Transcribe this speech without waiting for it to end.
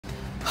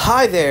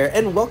Hi there,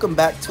 and welcome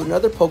back to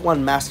another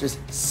Pokemon Masters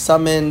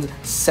summoned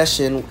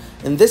session.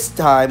 And this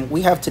time,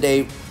 we have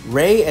today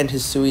Rei and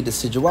Hisui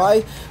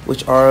Decidueye,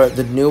 which are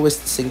the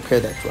newest sync pair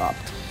that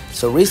dropped.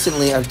 So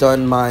recently, I've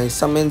done my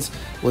summons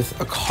with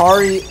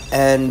Akari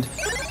and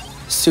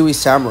Sui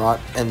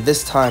Samurott, and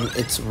this time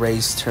it's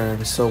Rei's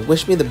turn. So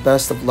wish me the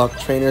best of luck,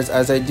 trainers,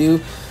 as I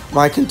do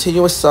my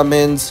continuous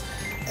summons.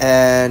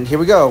 And here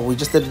we go. We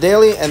just did a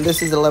daily, and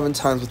this is 11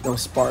 times with no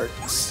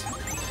sparks.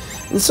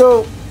 And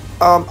so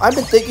I've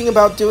been thinking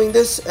about doing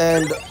this,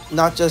 and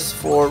not just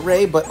for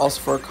Rei, but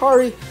also for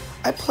Akari.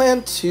 I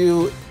plan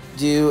to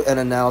do an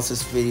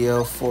analysis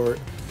video for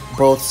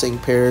both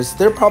sync pairs.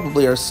 There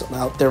probably are some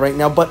out there right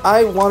now, but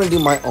I want to do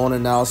my own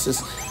analysis.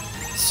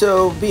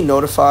 So be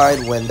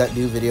notified when that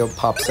new video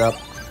pops up.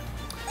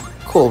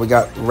 Cool, we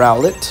got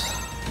Rowlet.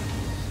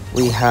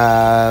 We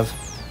have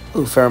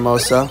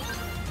Pheromosa.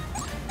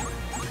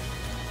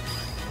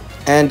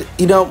 And,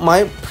 you know,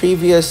 my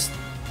previous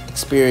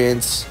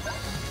experience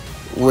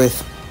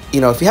with,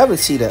 if you haven't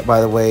seen it,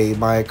 by the way,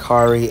 my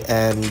Akari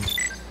and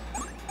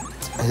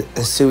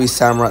Hisui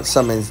Samurott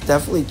summons,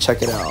 definitely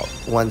check it out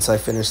once I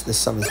finish this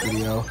summons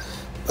video.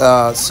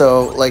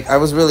 So, I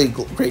was really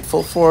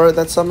grateful for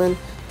that summon.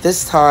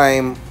 This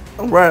time,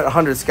 we're at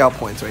 100 scout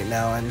points right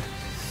now, and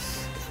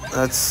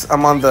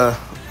I'm on the,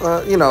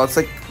 it's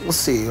like, we'll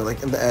see,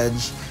 in the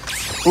edge.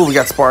 Ooh, we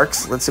got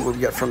Sparks. Let's see what we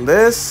get from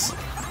this.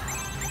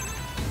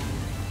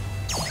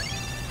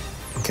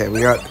 Okay,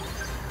 we got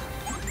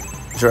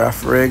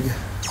Giraffe Rig,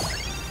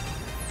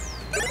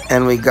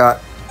 and we got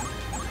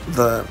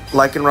the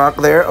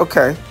Lycanroc there.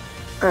 Okay,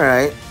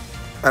 alright,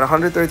 at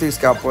 133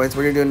 scout points,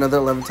 we're gonna do another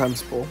 11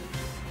 times pull.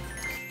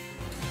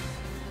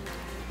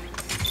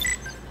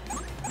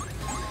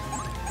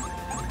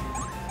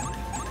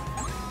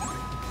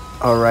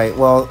 Alright,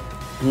 well,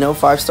 no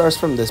 5 stars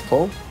from this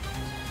pull.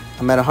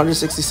 I'm at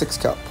 166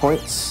 scout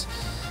points,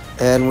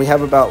 and we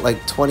have about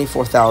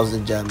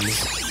 24,000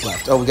 gems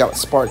left. Oh, we got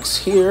Sparks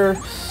here.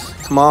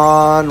 Come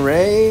on,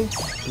 Rei.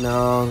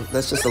 No,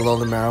 that's just a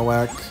Alolan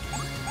Marowak.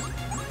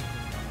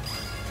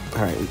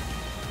 Alright.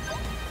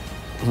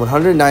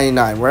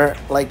 199. We're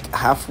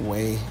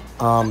halfway.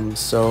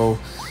 So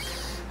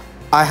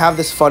I have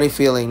this funny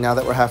feeling now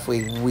that we're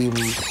halfway.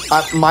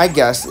 My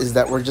guess is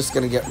that we're just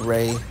gonna get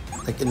Rei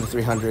in the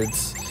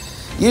 300s.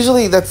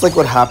 Usually that's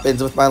what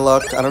happens with my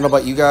luck. I don't know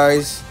about you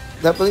guys.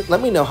 Let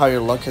me know how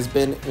your luck has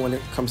been when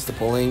it comes to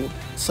pulling,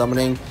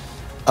 summoning.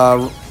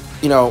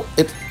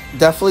 It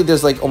definitely,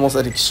 there's almost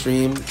an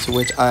extreme to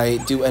which I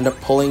do end up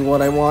pulling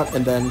what I want,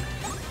 and then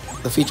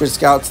the featured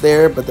scout's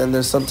there, but then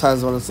there's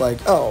sometimes when it's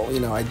oh,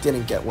 I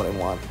didn't get what I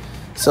want.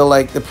 So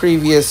the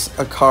previous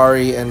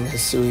Akari and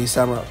Hisui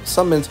Samurott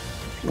summons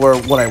were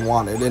what I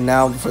wanted, and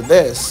now for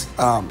this,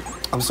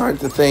 I'm starting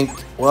to think,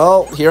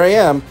 well, here I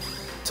am,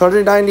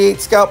 298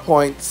 scout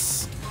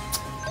points.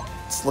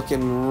 It's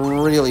looking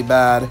really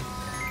bad,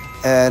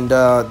 and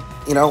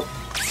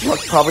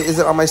luck probably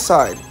isn't on my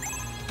side.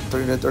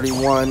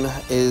 331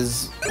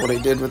 is what I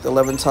did with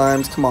 11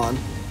 times. Come on.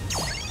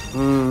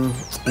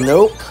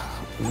 Nope.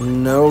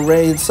 No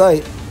Rei in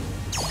sight.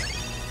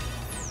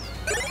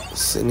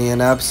 Sydney and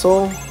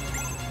Absol.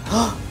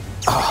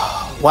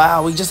 Oh,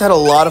 wow, we just had a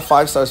lot of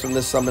 5 stars from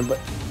this summon, but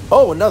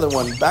oh, another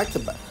one back to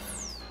back.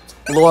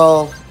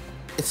 Well,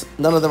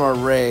 none of them are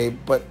Rei,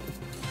 but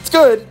it's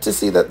good to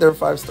see that there are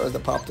 5 stars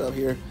that popped up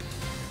here.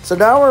 So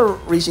now we're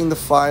reaching the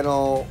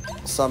final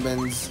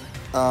summons.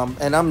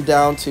 And I'm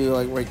down to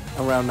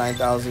around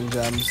 9,000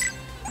 gems.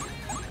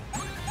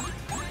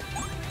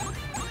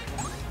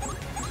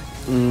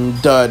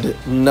 Dud.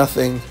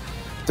 Nothing.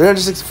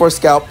 364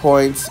 scout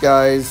points,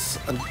 guys.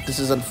 This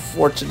is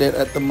unfortunate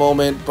at the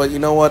moment, but you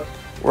know what?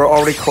 We're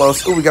already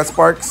close. Ooh, we got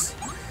Sparks.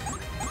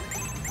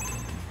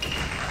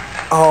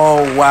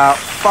 Oh, wow.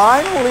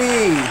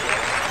 Finally!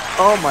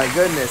 Oh, my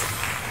goodness.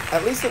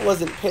 At least it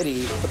wasn't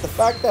pity, but the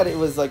fact that it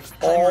was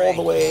all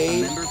the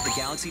way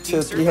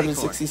to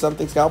 360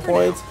 something scout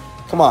points.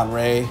 Come on,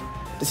 Rei.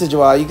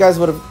 Decidueye, you guys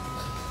would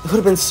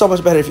have been so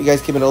much better if you guys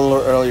came in a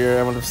little earlier.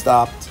 I would have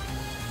stopped.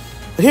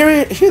 But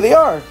here they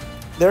are.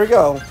 There we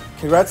go.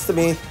 Congrats to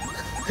me.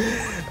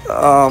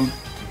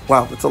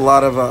 Wow, it's a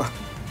lot of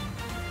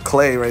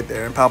clay right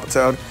there and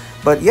Palpitoad.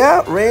 But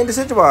yeah, Rei and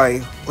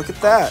Decidueye. Look at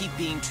that. Keep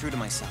being true to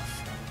myself.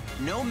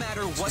 No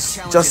matter what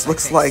just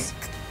looks like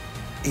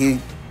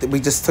we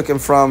just took him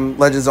from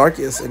Legends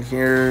Arceus, and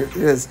here it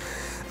is.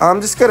 I'm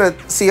just gonna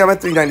see. I'm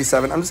at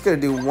 397. I'm just gonna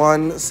do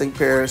one sync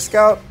pair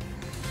scout,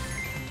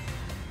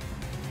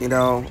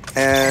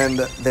 and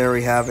there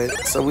we have it.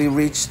 So we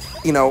reached.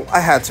 I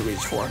had to reach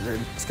 400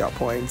 scout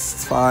points.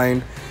 It's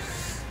fine.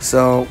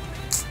 So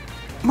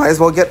might as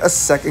well get a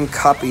second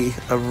copy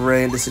of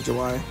Rei and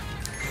Decidueye.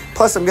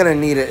 Plus, I'm gonna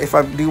need it if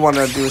I do want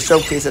to do a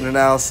showcase and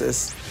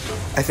analysis.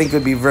 I think it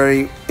would be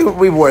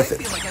worth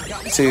it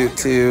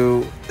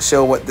to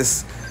show what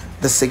this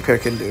sync pair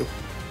can do.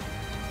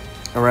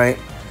 All right.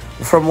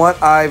 From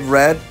what I've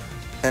read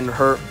and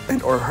heard,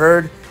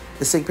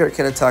 the sync pair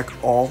can attack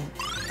all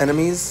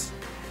enemies.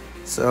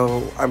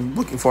 So I'm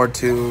looking forward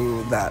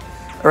to that.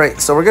 All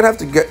right, so we're gonna have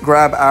to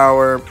grab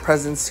our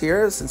presents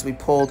here since we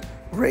pulled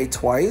Rei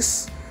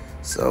twice.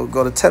 So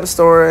go to temp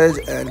storage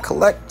and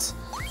collect.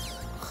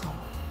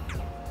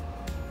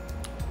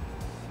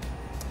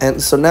 And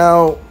so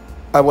now,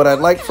 what I'd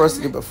like for us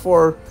to do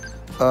before,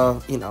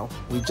 you know,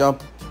 we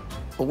jump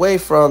away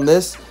from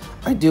this,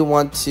 I do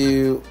want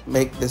to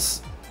make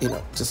this, you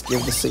know, just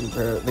give this thing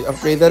the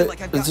upgrade that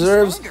it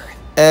deserves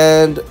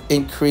and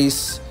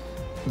increase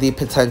the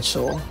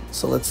potential.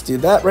 So let's do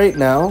that right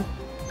now.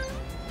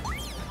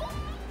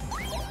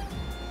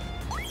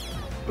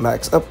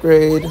 Max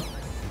upgrade.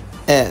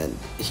 And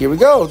here we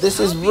go. This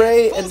is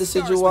Rei and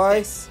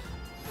Decidueye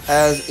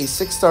as a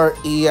 6-star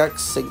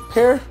EX sync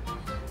pair.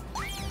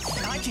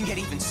 I can get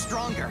even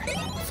stronger.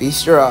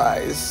 Feast your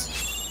eyes.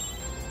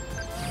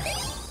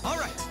 All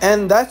right.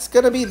 And that's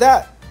gonna be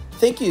that.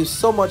 Thank you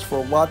so much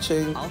for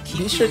watching.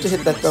 Be sure to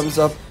hit that thumbs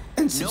up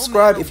and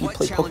subscribe if you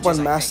play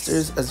Pokemon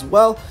Masters as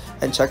well,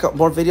 and check out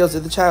more videos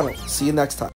of the channel. See you next time.